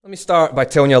Let me start by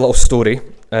telling you a little story.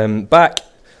 Back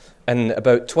in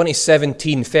about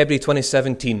 2017, February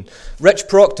 2017, Rich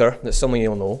Proctor, that some of you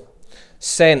will know,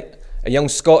 sent a young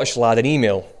Scottish lad an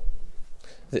email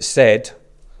that said,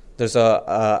 there's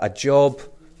a job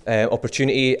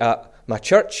opportunity at my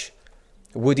church.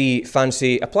 Would he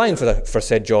fancy applying for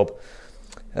said job?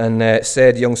 And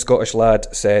said young Scottish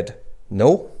lad said,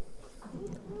 no.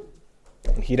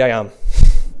 And here I am.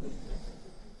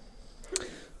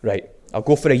 Right. I'll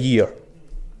go for a year.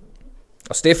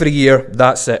 I'll stay for a year,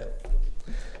 that's it.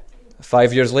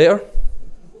 5 years later,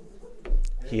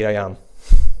 here I am.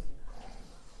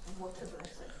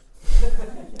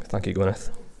 Thank you, Gwyneth.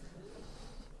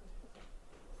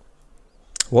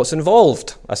 What's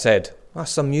involved? I said.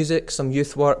 Some music, some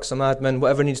youth work, some admin,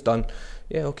 whatever needs done.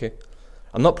 Yeah, okay.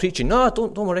 I'm not preaching. No,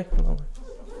 don't worry.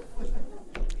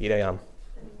 Here I am.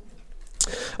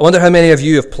 I wonder how many of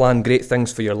you have planned great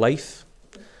things for your life,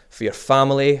 for your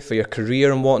family, for your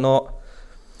career and whatnot.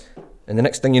 And the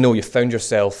next thing you know, you found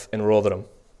yourself in Rotherham.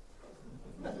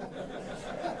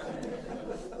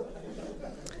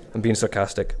 I'm being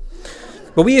sarcastic.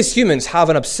 But we as humans have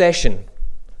an obsession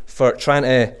for trying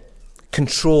to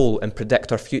control and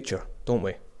predict our future, don't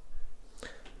we?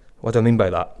 What do I mean by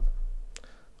that?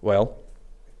 Well,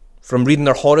 from reading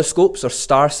our horoscopes or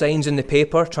star signs in the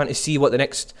paper, trying to see what the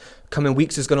next coming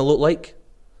weeks is going to look like.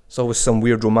 It's always some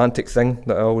weird romantic thing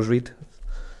that I always read.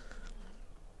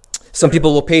 Some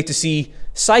people will pay to see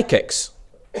psychics.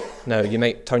 Now, you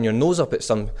might turn your nose up at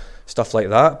some stuff like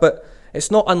that, but it's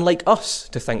not unlike us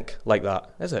to think like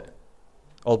that, is it?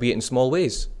 Albeit in small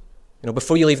ways. You know,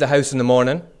 before you leave the house in the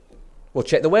morning, we'll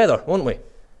check the weather, won't we?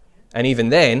 And even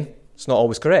then, it's not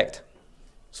always correct.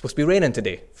 It's supposed to be raining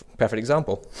today. Perfect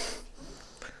example.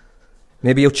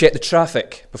 Maybe you'll check the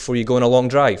traffic before you go on a long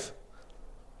drive.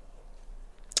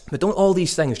 But don't all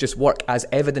these things just work as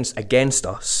evidence against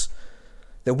us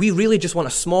that we really just want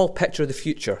a small picture of the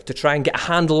future, to try and get a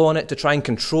handle on it, to try and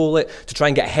control it, to try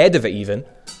and get ahead of it even?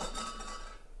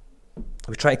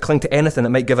 We try to cling to anything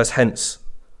that might give us hints.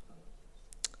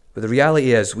 But the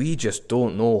reality is, we just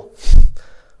don't know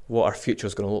what our future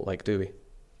is going to look like, do we?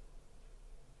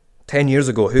 10 years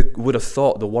ago, who would have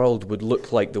thought the world would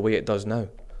look like the way it does now?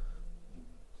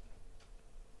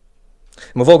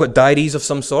 And we've all got diaries of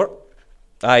some sort.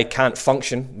 I can't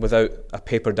function without a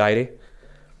paper diary.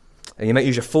 And you might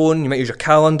use your phone, you might use your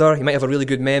calendar, you might have a really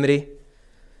good memory.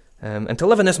 And to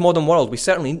live in this modern world, we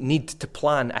certainly need to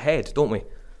plan ahead, don't we?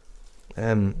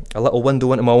 A little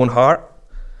window into my own heart.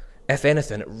 If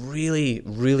anything, it really,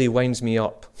 really winds me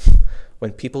up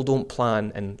when people don't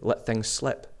plan and let things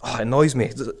slip. Oh, it annoys me.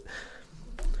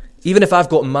 Even if I've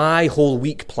got my whole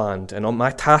week planned and on my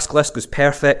task list goes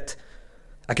perfect,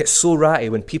 I get so ratty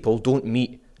when people don't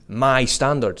meet my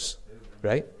standards,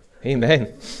 right?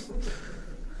 Amen.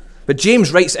 But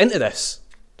James writes into this,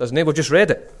 doesn't he? We've just read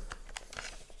it.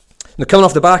 Now, coming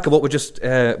off the back of what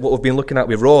we've been looking at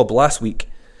with Rob last week,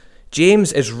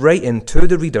 James is writing to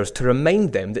the readers to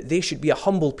remind them that they should be a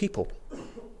humble people.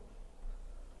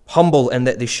 Humble in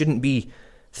that they shouldn't be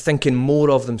thinking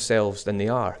more of themselves than they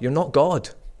are. You're not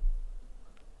God.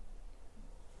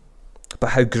 But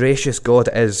how gracious God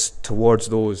is towards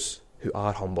those who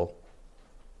are humble.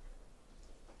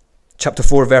 Chapter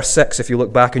 4, verse 6, if you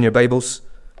look back in your Bibles,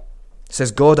 it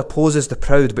says, God opposes the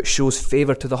proud but shows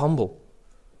favour to the humble.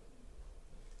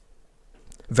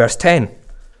 Verse 10,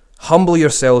 humble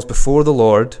yourselves before the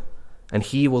Lord, and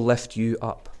he will lift you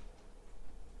up.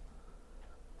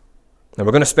 Now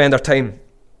we're going to spend our time,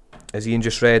 as Ian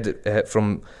just read,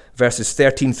 from verses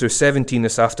 13 through 17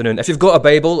 this afternoon. If you've got a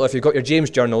Bible, or if you've got your James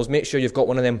journals, make sure you've got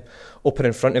one of them open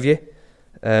in front of you.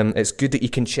 It's good that you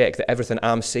can check that everything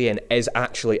I'm saying is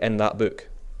actually in that book.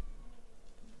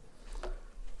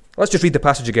 Let's just read the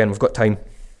passage again, we've got time.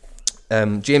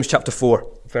 James chapter 4,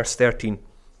 verse 13.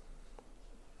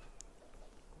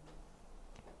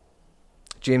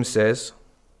 James says,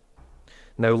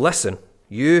 now listen,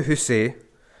 you who say,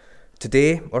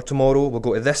 today or tomorrow we'll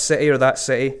go to this city or that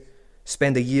city,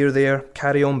 spend a year there,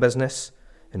 carry on business,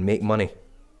 and make money.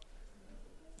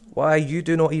 Why, you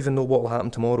do not even know what will happen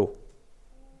tomorrow.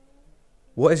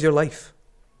 What is your life?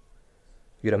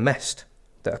 You're a mist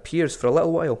that appears for a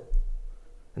little while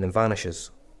and then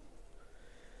vanishes.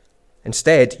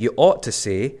 Instead, you ought to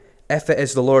say, if it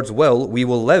is the Lord's will, we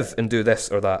will live and do this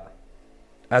or that.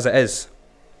 As it is,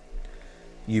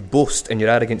 you boast in your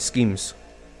arrogant schemes.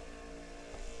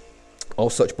 All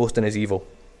such boasting is evil.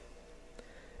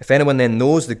 If anyone then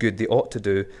knows the good they ought to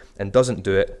do and doesn't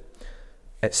do it,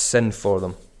 it's sin for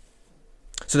them.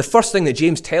 So the first thing that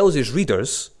James tells his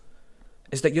readers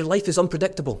is that your life is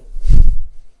unpredictable.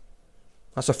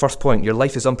 That's our first point. Your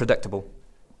life is unpredictable.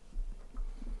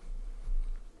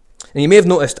 And you may have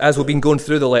noticed, as we've been going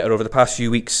through the letter over the past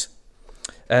few weeks,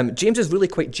 James is really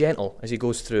quite gentle as he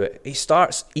goes through it. He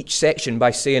starts each section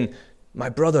by saying, my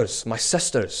brothers, my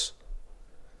sisters.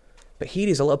 But here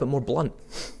he's a little bit more blunt.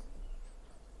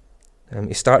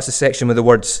 He starts the section with the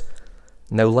words,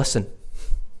 now listen.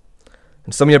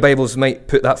 And some of your Bibles might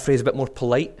put that phrase a bit more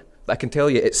polite, but I can tell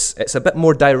you it's a bit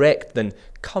more direct than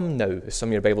come now, as some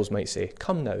of your Bibles might say.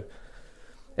 Come now.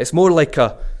 It's more like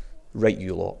a, right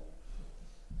you lot.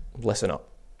 Listen up.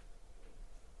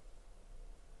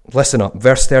 Listen up.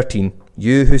 Verse 13.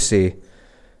 You who say,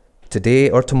 today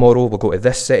or tomorrow we'll go to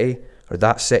this city or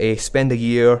that city, spend a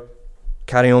year,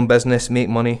 carry on business, make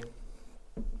money.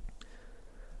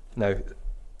 Now,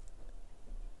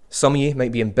 some of you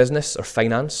might be in business or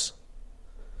finance.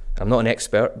 I'm not an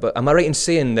expert, but am I right in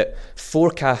saying that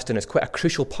forecasting is quite a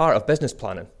crucial part of business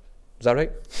planning? Is that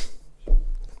right?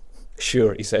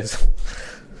 Sure, he says.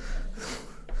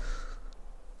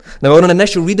 Now, on an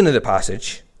initial reading of the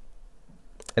passage,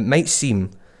 it might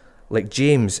seem like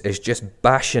James is just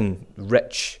bashing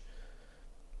rich,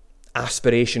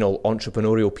 aspirational,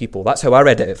 entrepreneurial people. That's how I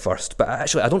read it at first, but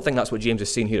actually I don't think that's what James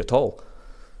is saying here at all.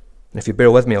 And if you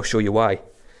bear with me, I'll show you why.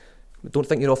 But don't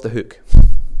think you're off the hook.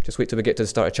 Just wait till we get to the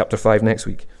start of chapter 5 next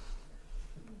week.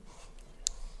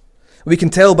 We can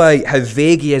tell by how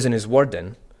vague he is in his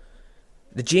wording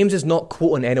that James is not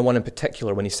quoting anyone in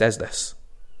particular when he says this.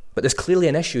 But there's clearly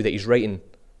an issue that he's writing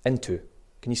into.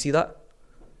 Can you see that?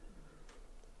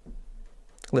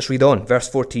 Let's read on. Verse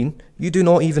 14. You do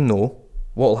not even know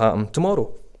what will happen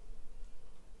tomorrow.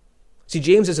 See,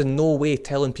 James is in no way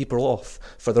telling people off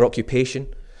for their occupation,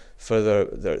 for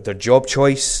their job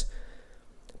choice.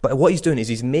 But what he's doing is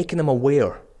he's making them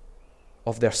aware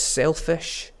of their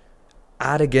selfish,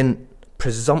 arrogant,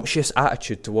 presumptuous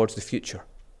attitude towards the future.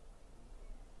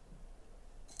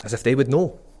 As if they would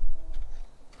know.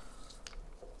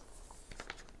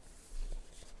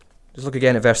 Just look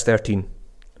again at verse 13.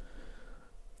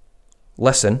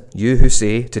 Listen, you who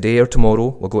say, today or tomorrow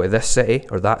we'll go to this city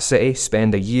or that city,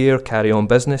 spend a year, carry on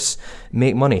business,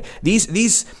 make money.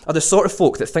 These are the sort of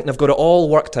folk that think they've got it all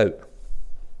worked out.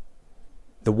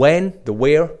 The when, the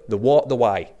where, the what, the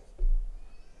why.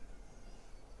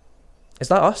 Is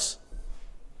that us?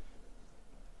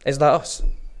 Is that us?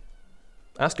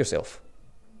 Ask yourself.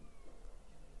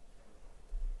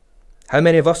 How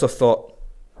many of us have thought,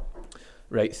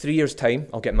 right, 3 years' time,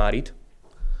 I'll get married.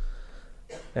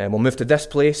 We'll move to this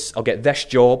place. I'll get this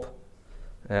job.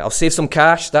 I'll save some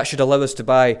cash. That should allow us to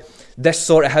buy this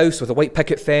sort of house with a white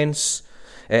picket fence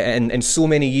in so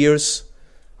many years.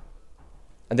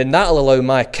 And then that'll allow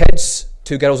my kids,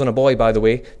 2 girls and a boy, by the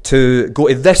way, to go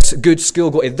to this good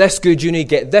school, go to this good uni,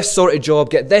 get this sort of job,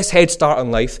 get this head start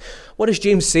in life. What does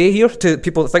James say here to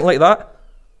people that think like that?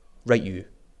 Right you.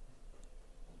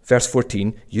 Verse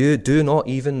 14, you do not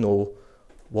even know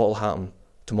what will happen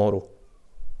tomorrow.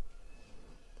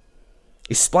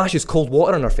 He splashes cold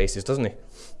water on our faces, doesn't he?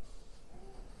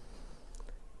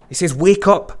 He says, wake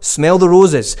up, smell the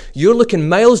roses. You're looking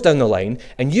miles down the line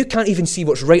and you can't even see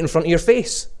what's right in front of your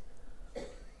face.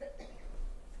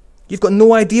 You've got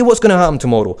no idea what's going to happen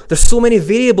tomorrow. There's so many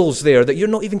variables there that you're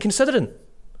not even considering.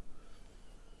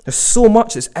 There's so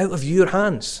much that's out of your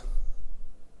hands.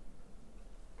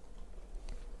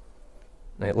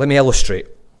 Now, let me illustrate.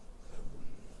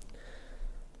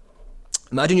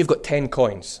 Imagine you've got 10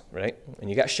 coins, right? And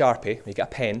you get a Sharpie, you get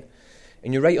a pen,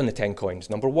 and you write on the 10 coins,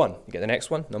 number 1. You get the next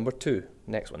one, number 2,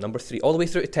 next one, number 3, all the way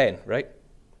through to 10, right?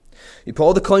 You put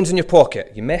all the coins in your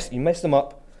pocket, you mess them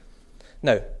up.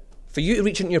 Now, for you to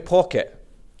reach into your pocket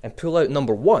and pull out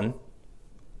number 1,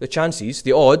 the chances,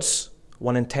 the odds,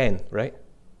 1 in 10, right?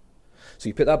 So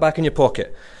you put that back in your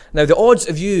pocket. Now, the odds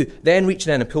of you then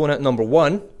reaching in and pulling out number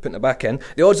 1, putting it back in,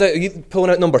 the odds of you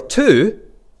pulling out number 2,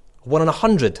 1 in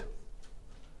 100.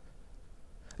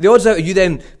 The odds out of you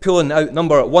then pulling out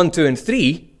number 1, 2, and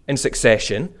 3 in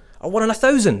succession are 1 in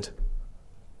 1,000.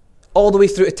 All the way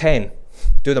through to 10.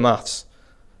 Do the maths.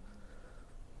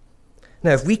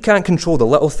 Now, if we can't control the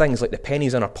little things like the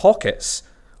pennies in our pockets,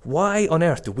 why on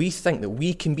earth do we think that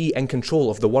we can be in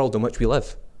control of the world in which we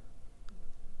live?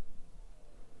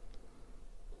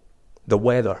 The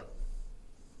weather,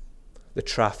 the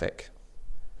traffic,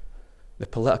 the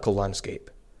political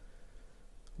landscape,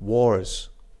 wars,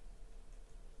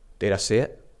 dare I say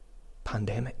it,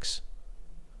 pandemics,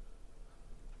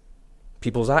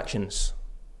 people's actions,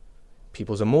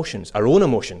 people's emotions, our own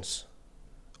emotions,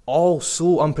 all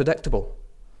so unpredictable.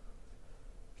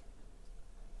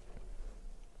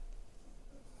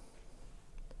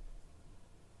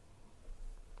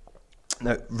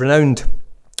 Now, renowned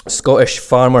Scottish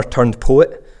farmer turned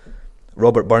poet,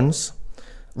 Robert Burns,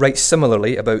 writes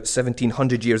similarly about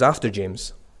 1700 years after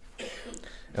James,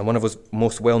 in one of his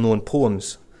most well-known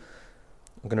poems.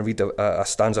 I'm going to read a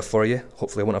stanza for you.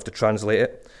 Hopefully I won't have to translate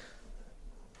it.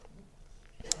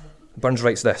 Burns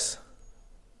writes this: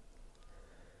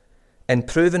 "In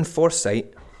proven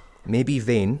foresight may be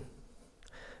vain,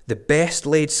 the best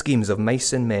laid schemes of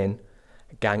mice and men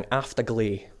gang after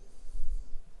gley,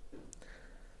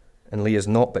 and lay is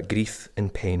naught but grief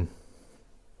and pain."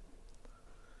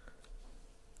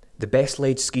 The best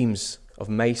laid schemes of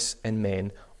mice and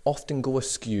men often go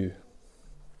askew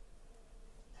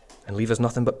and leave us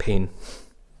nothing but pain.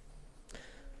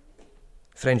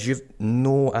 Friends, you've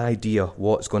no idea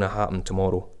what's going to happen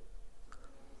tomorrow.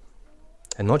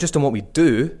 And not just in what we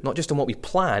do, not just in what we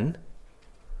plan,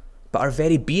 but our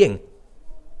very being.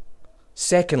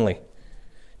 Secondly,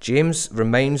 James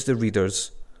reminds the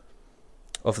readers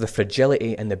of the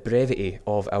fragility and the brevity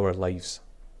of our lives.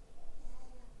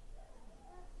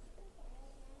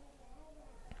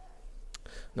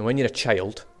 Now, when you're a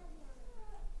child,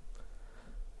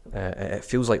 it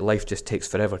feels like life just takes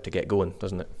forever to get going,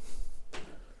 doesn't it?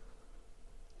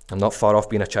 I'm not far off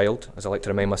being a child, as I like to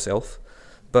remind myself,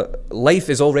 but life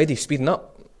is already speeding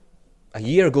up. A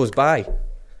year goes by,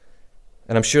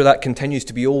 and I'm sure that continues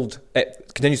to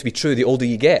be true the older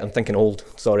you get. I'm thinking old,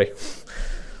 sorry.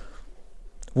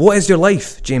 What is your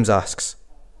life? James asks.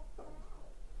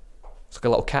 It's like a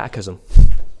little catechism.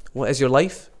 What is your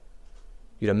life?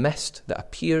 You're a mist that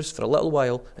appears for a little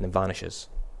while and then vanishes.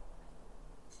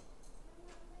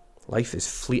 Life is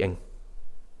fleeting.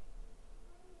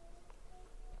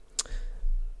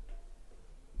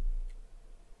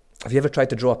 Have you ever tried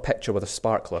to draw a picture with a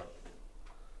sparkler?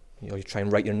 You try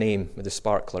and write your name with a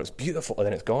sparkler. It's beautiful, and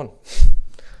then it's gone.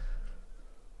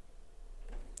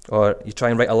 Or you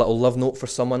try and write a little love note for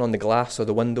someone on the glass or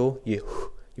the window.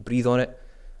 You breathe on it,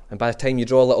 and by the time you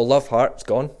draw a little love heart, it's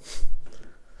gone.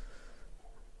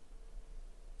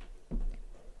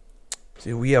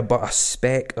 See, we are but a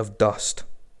speck of dust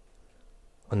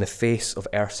on the face of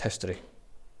Earth's history.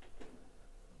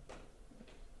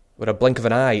 We're a blink of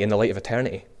an eye in the light of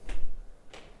eternity.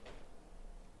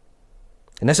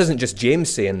 And this isn't just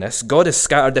James saying this. God has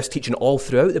scattered this teaching all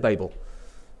throughout the Bible.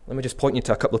 Let me just point you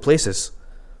to a couple of places.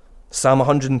 Psalm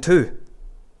 102.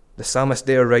 The psalmist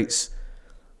there writes,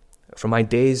 "For my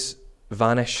days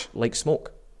vanish like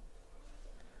smoke.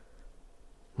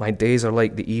 My days are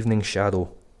like the evening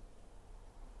shadow."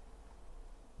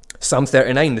 Psalm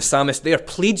 39, the psalmist there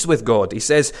pleads with God. He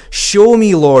says, "Show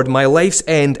me, Lord, my life's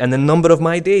end and the number of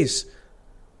my days.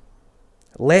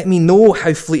 Let me know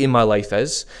how fleeting my life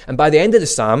is." And by the end of the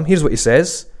psalm, here's what he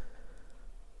says: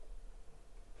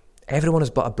 "Everyone is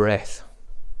but a breath,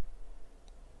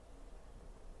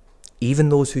 even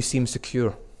those who seem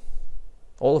secure."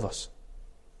 All of us.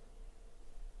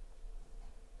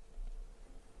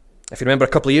 If you remember, a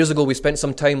couple of years ago, we spent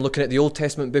some time looking at the Old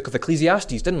Testament book of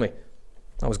Ecclesiastes, didn't we?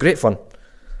 That was great fun.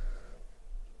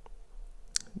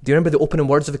 Do you remember the opening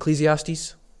words of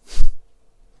Ecclesiastes?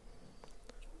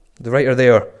 The writer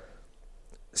there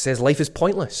says life is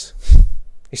pointless.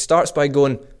 He starts by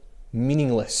going,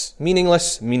 meaningless,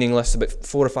 meaningless, meaningless, about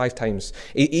 4 or 5 times.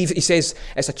 He says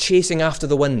it's a chasing after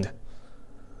the wind.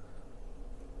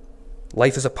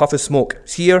 Life is a puff of smoke.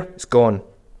 It's here, it's gone.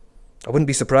 I wouldn't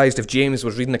be surprised if James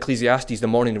was reading Ecclesiastes the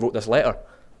morning he wrote this letter.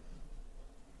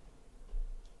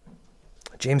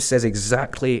 James says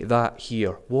exactly that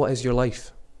here. What is your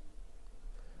life?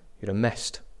 You're a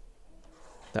mist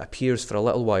that appears for a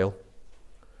little while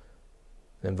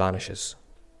and then vanishes.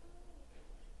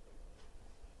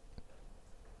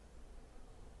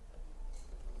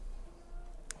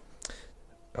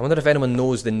 I wonder if anyone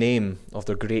knows the name of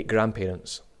their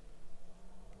great-grandparents.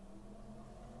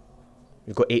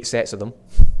 We've got 8 sets of them.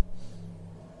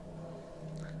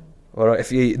 Or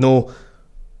if you know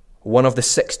one of the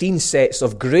 16 sets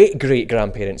of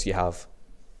great-great-grandparents you have.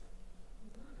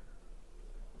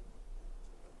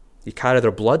 You carry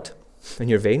their blood in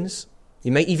your veins.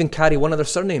 You might even carry one of their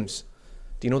surnames.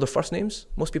 Do you know their first names?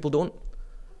 Most people don't.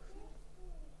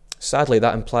 Sadly,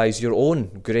 that implies your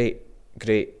own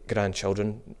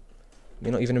great-great-grandchildren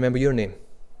may not even remember your name.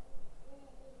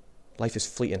 Life is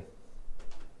fleeting.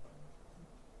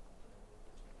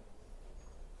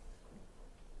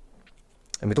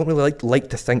 And we don't really like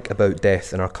to think about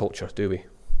death in our culture, do we?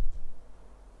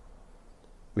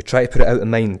 We try to put it out of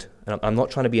mind. And I'm not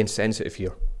trying to be insensitive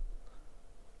here.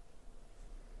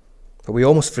 But we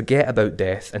almost forget about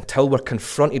death until we're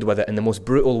confronted with it in the most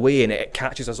brutal way and it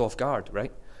catches us off guard,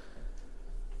 right?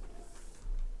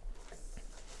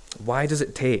 Why does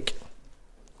it take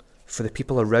for the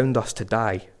people around us to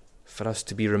die for us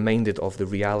to be reminded of the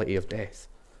reality of death?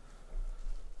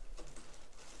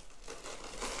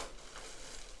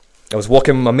 I was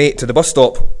walking with my mate to the bus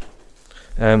stop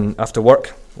after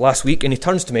work last week, and he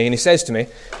turns to me and he says to me,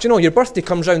 do you know, your birthday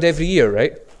comes round every year,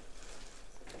 right?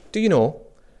 Do you know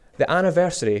the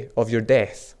anniversary of your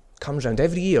death comes round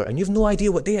every year and you've no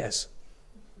idea what day it is?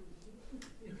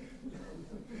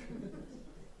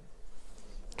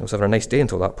 I was having a nice day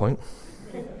until that point.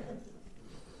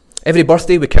 Every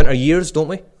birthday we count our years, don't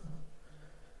we?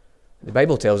 The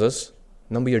Bible tells us,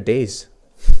 number your days.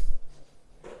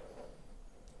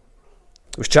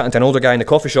 I was chatting to an older guy in the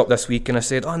coffee shop this week, and I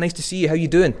said, oh, nice to see you, how you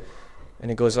doing? And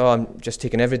he goes, oh, I'm just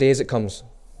taking every day as it comes.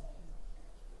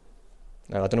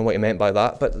 Now, I don't know what he meant by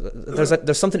that, but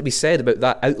there's something to be said about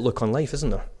that outlook on life, isn't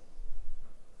there?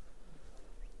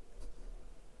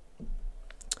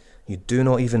 You do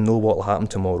not even know what will happen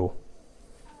tomorrow.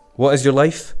 What is your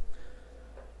life?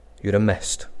 You're a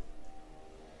mist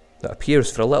that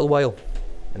appears for a little while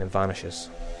and then vanishes.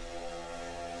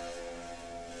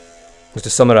 Just to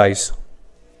summarise,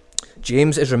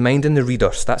 James is reminding the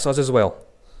readers, that's us as well,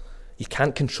 you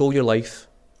can't control your life,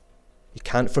 you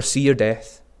can't foresee your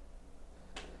death,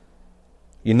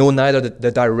 you know neither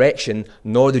the direction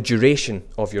nor the duration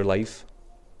of your life.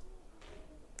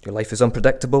 Your life is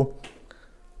unpredictable,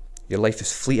 your life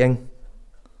is fleeting.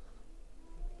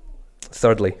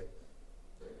 Thirdly,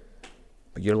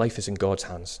 but your life is in God's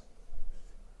hands.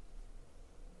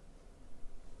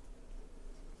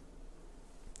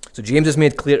 So James has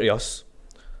made clear to us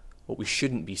what we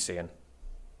shouldn't be saying.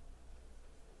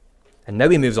 And now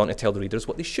he moves on to tell the readers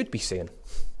what they should be saying.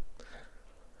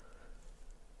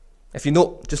 If you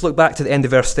note, just look back to the end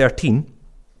of verse 13.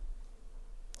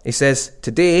 He says,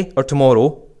 today or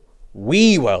tomorrow,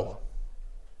 we will.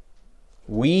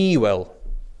 We will.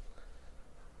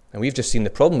 And we've just seen the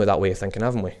problem with that way of thinking,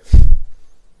 haven't we?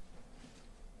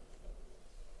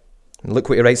 And look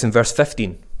what he writes in verse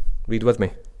 15. Read with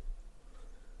me.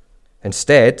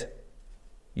 Instead,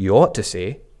 you ought to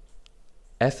say,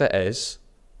 if it is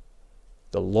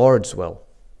the Lord's will,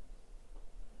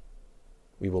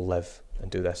 we will live and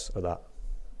do this or that.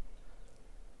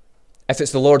 If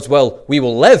it's the Lord's will, we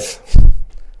will live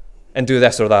and do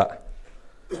this or that.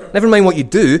 Never mind what you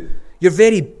do, your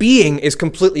very being is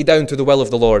completely down to the will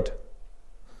of the Lord.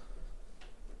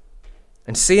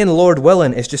 And saying Lord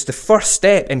willing is just the first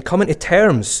step in coming to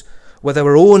terms with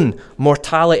our own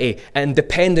mortality and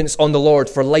dependence on the Lord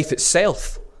for life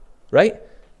itself, right?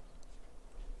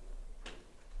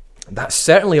 That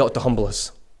certainly ought to humble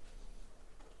us.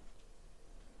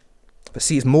 But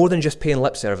see, it's more than just paying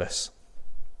lip service.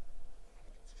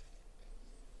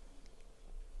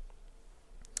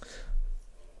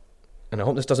 And I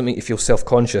hope this doesn't make you feel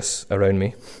self-conscious around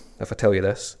me, if I tell you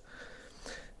this.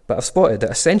 But I've spotted that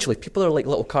essentially people are like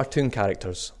little cartoon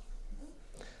characters.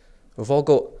 We've all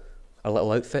got our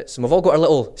little outfits, and we've all got our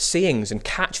little sayings and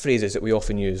catchphrases that we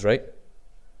often use, right?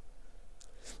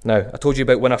 Now, I told you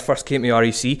about when I first came to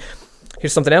REC.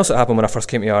 Here's something else that happened when I first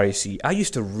came to REC. I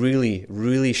used to really,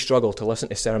 really struggle to listen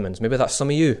to sermons. Maybe that's some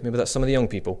of you. Maybe that's some of the young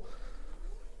people.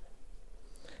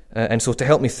 And so to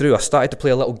help me through, I started to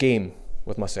play a little game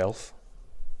with myself.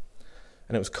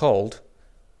 And it was called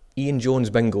Ian Jones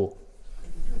Bingo.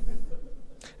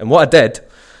 And what I did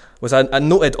was I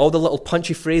noted all the little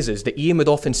punchy phrases that Ian would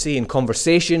often say in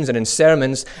conversations and in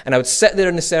sermons, and I would sit there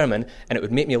in the sermon, and it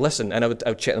would make me listen, and I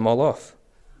would check them all off.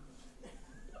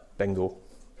 Bingo.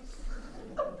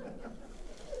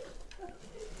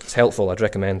 It's helpful, I'd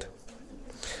recommend.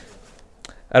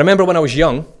 I remember when I was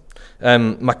young,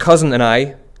 my cousin and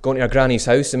I going to our granny's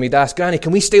house, and we'd ask, Granny,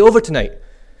 can we stay over tonight?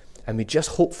 And we'd just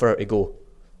hope for her to go,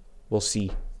 we'll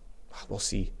see.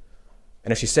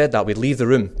 And if she said that, we'd leave the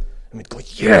room, and we'd go,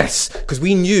 yes, because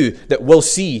we knew that we'll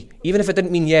see, even if it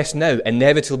didn't mean yes now,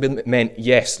 inevitably meant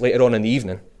yes later on in the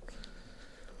evening.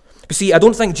 But see, I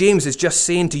don't think James is just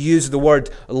saying to use the word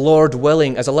Lord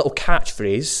willing as a little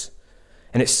catchphrase,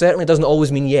 and it certainly doesn't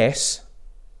always mean yes.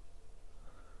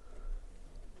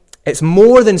 It's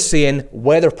more than saying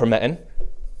weather permitting.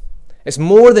 It's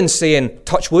more than saying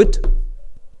touch wood,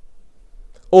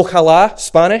 ojalá,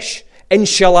 Spanish,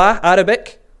 inshallah,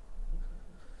 Arabic.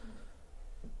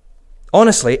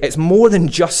 Honestly, it's more than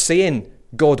just saying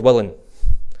God willing.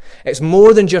 It's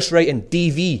more than just writing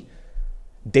DV,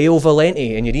 Deo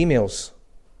Volente, in your emails.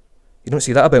 You don't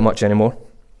see that about much anymore.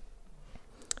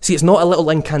 See, it's not a little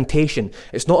incantation.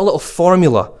 It's not a little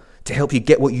formula to help you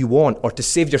get what you want or to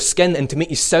save your skin and to make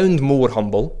you sound more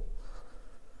humble.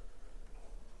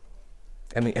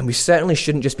 And we certainly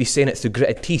shouldn't just be saying it through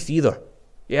gritted teeth either.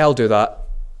 Yeah, I'll do that,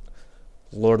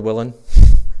 Lord willing.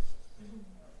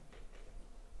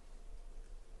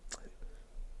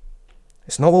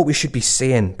 It's not what we should be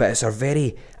saying, but it's our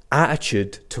very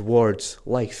attitude towards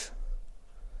life.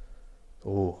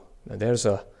 Oh, now there's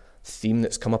a theme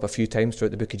that's come up a few times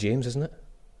throughout the book of James, isn't it?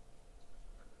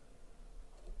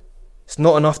 It's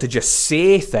not enough to just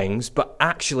say things, but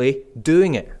actually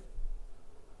doing it.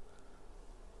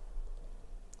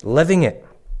 Living it.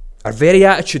 Our very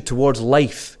attitude towards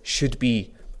life should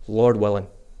be, Lord willing.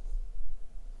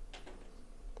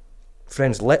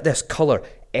 Friends, let this colour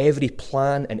every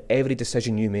plan and every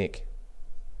decision you make.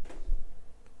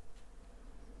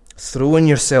 Throwing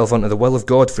yourself onto the will of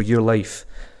God for your life.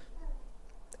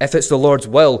 If it's the Lord's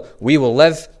will, we will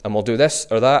live and we'll do this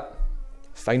or that.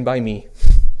 Fine by me.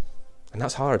 And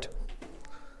that's hard.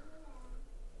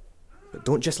 But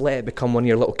don't just let it become one of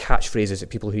your little catchphrases that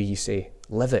people hear you say.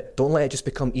 Live it. Don't let it just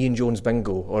become Ian Jones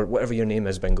bingo or whatever your name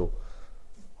is bingo.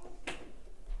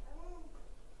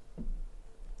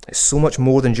 It's so much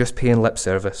more than just paying lip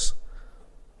service.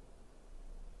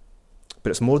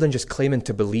 But it's more than just claiming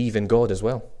to believe in God as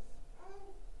well.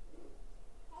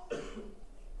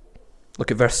 Look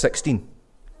at verse 16.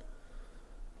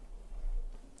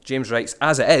 James writes,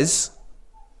 as it is,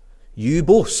 you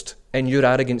boast in your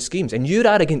arrogant schemes. In your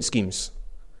arrogant schemes.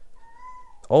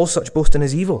 All such boasting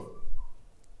is evil.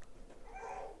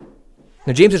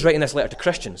 Now James is writing this letter to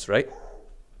Christians, right?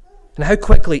 And how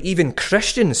quickly even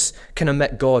Christians can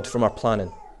omit God from our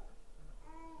planning.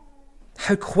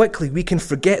 How quickly we can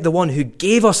forget the one who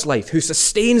gave us life, who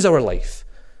sustains our life.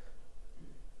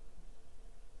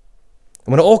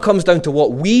 And when it all comes down to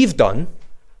what we've done,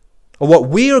 or what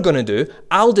we're going to do,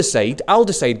 I'll decide,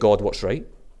 God, what's right.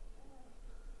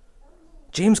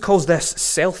 James calls this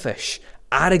selfish,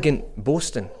 arrogant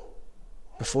boasting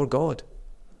before God.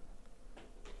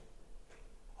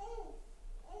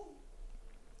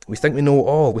 We think we know it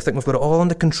all. We think we've got it all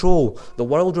under control. The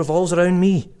world revolves around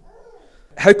me.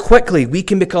 How quickly we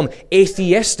can become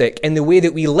atheistic in the way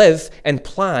that we live and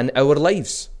plan our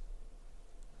lives.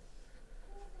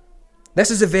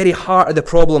 This is the very heart of the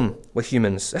problem with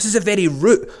humans. This is the very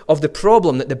root of the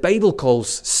problem that the Bible calls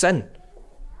sin.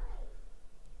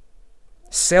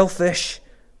 Selfish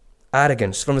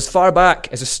arrogance. From as far back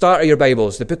as the start of your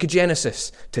Bibles, the book of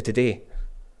Genesis, to today.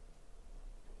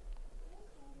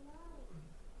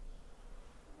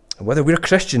 Whether we're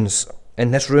Christians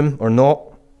in this room or not,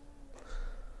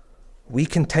 we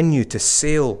continue to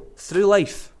sail through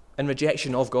life in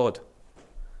rejection of God.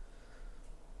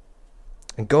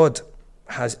 And God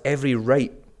has every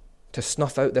right to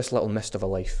snuff out this little mist of a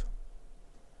life.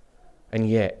 And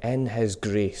yet, in his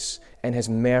grace, in his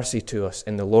mercy to us,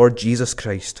 in the Lord Jesus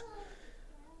Christ,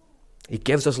 he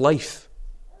gives us life.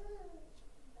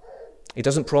 He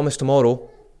doesn't promise tomorrow,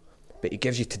 but he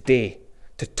gives you today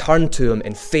to turn to him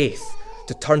in faith,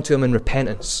 to turn to him in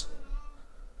repentance.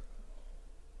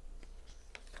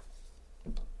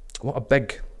 What a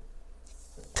big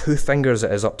two fingers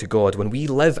it is up to God when we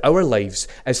live our lives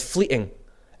as fleeting,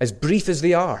 as brief as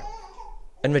they are,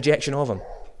 in rejection of him.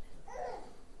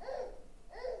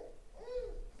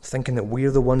 Thinking that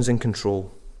we're the ones in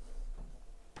control.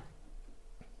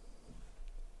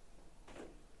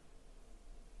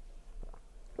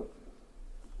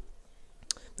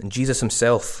 And Jesus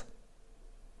himself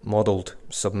modelled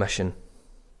submission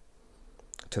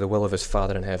to the will of his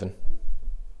Father in heaven.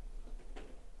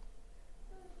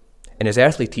 In his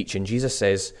earthly teaching, Jesus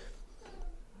says,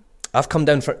 I've come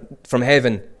down from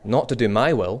heaven not to do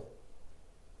my will,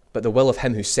 but the will of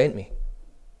him who sent me.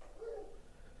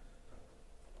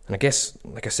 And I guess,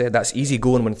 like I said, that's easy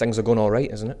going when things are going all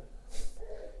right, isn't it?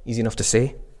 Easy enough to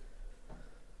say.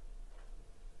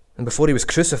 And before he was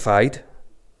crucified,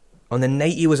 on the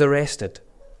night he was arrested,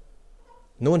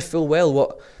 knowing full well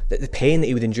what the pain that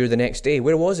he would endure the next day,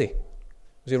 where was he?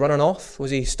 Was he running off?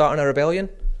 Was he starting a rebellion?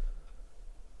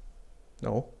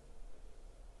 No.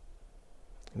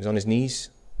 He was on his knees,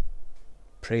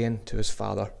 praying to his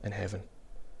Father in heaven.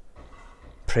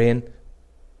 Praying,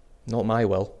 not my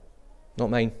will, not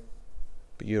mine,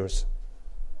 but yours.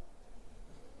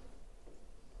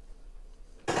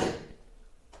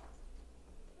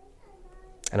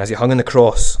 And as he hung on the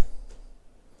cross,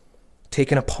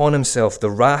 taking upon himself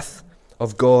the wrath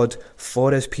of God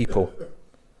for his people.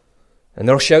 And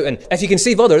they're shouting, if you can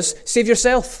save others, save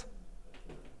yourself.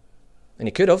 And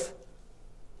he could have.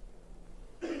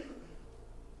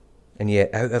 And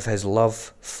yet, out of his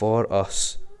love for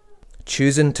us,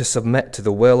 choosing to submit to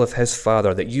the will of his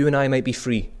Father, that you and I might be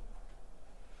free.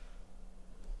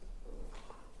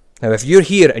 Now, if you're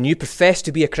here and you profess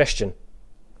to be a Christian,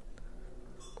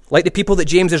 like the people that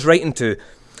James is writing to,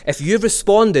 if you've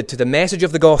responded to the message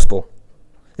of the gospel,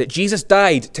 that Jesus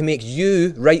died to make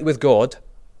you right with God,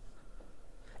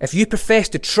 if you profess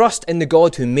to trust in the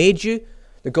God who made you,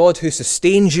 the God who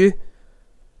sustains you,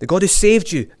 the God who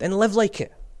saved you, then live like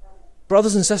it.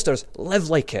 Brothers and sisters, live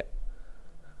like it.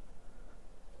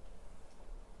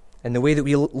 In the way that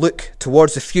we look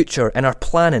towards the future in our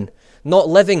planning, not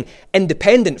living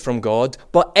independent from God,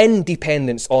 but in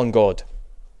dependence on God.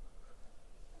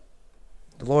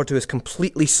 The Lord who is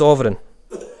completely sovereign.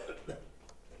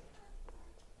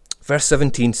 Verse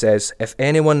 17 says, if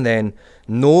anyone then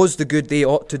knows the good they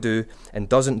ought to do and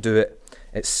doesn't do it,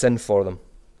 it's sin for them.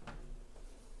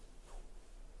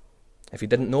 If you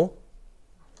didn't know,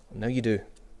 now you do.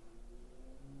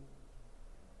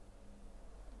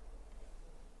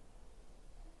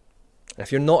 And if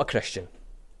you're not a Christian,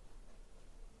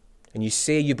 and you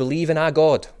say you believe in a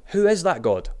God, who is that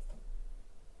God?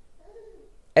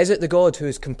 Is it the God who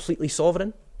is completely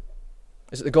sovereign?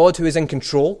 Is it the God who is in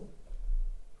control?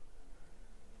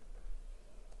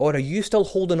 Or are you still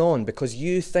holding on because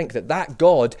you think that that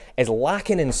God is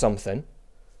lacking in something,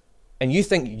 and you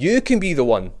think you can be the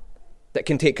one that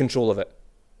can take control of it?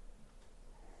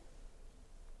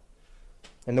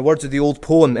 In the words of the old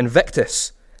poem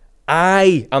Invictus,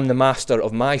 I am the master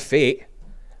of my fate.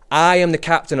 I am the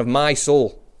captain of my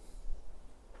soul.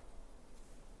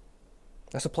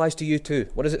 This applies to you too.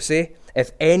 What does it say?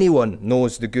 If anyone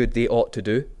knows the good they ought to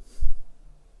do.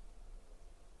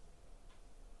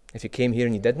 If you came here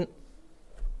and you didn't,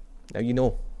 now you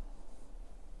know.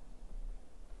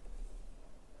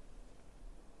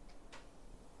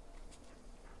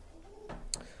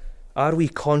 Are we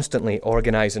constantly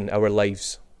organising our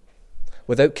lives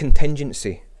without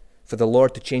contingency for the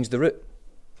Lord to change the route?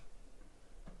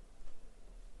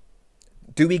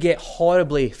 Do we get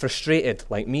horribly frustrated,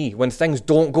 like me, when things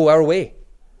don't go our way?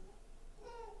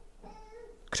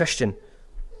 Christian,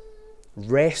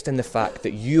 rest in the fact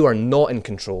that you are not in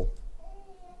control,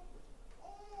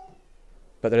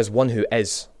 but there is one who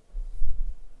is.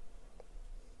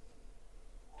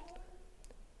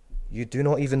 You do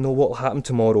not even know what will happen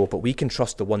tomorrow, but we can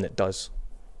trust the one that does.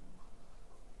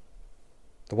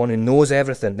 The one who knows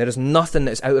everything. There is nothing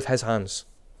that is out of his hands.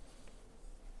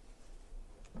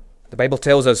 The Bible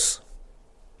tells us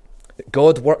that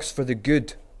God works for the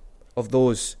good of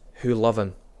those who love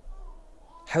him.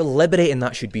 How liberating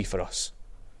that should be for us.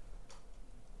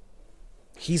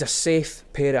 He's a safe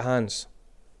pair of hands.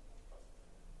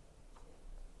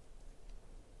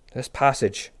 This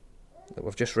passage that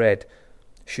we've just read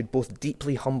should both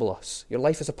deeply humble us. Your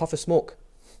life is a puff of smoke.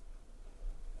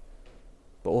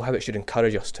 But oh, how it should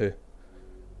encourage us too.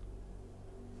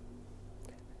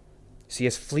 See,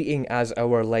 as fleeting as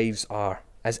our lives are,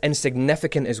 as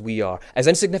insignificant as we are, as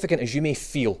insignificant as you may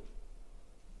feel,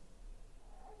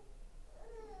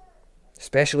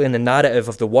 especially in the narrative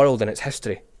of the world and its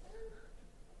history,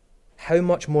 how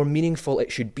much more meaningful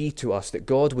it should be to us that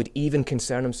God would even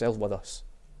concern himself with us.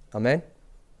 Amen?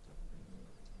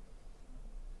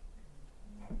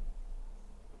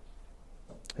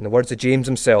 In the words of James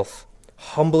himself,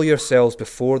 humble yourselves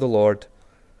before the Lord,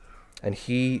 and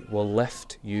he will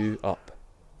lift you up.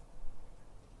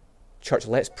 Church,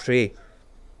 let's pray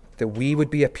that we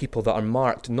would be a people that are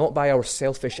marked not by our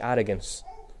selfish arrogance,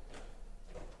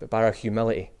 but by our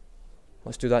humility.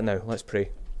 Let's do that now. Let's pray.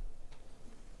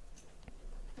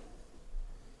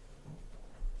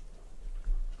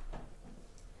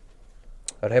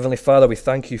 Our Heavenly Father, we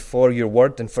thank you for your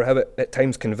word and for how it at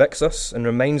times convicts us and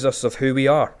reminds us of who we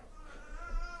are,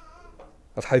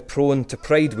 of how prone to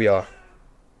pride we are,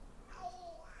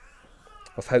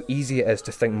 of how easy it is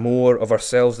to think more of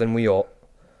ourselves than we ought.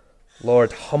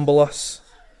 Lord, humble us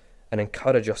and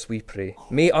encourage us, we pray.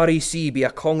 May REC be a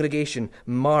congregation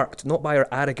marked not by our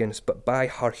arrogance, but by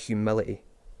her humility.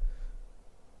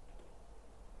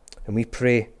 And we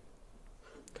pray,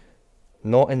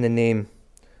 not in the name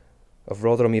of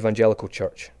Rotherham Evangelical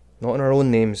Church, not in our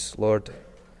own names, Lord,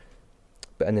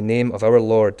 but in the name of our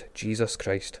Lord, Jesus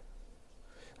Christ.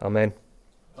 Amen.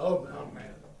 Amen.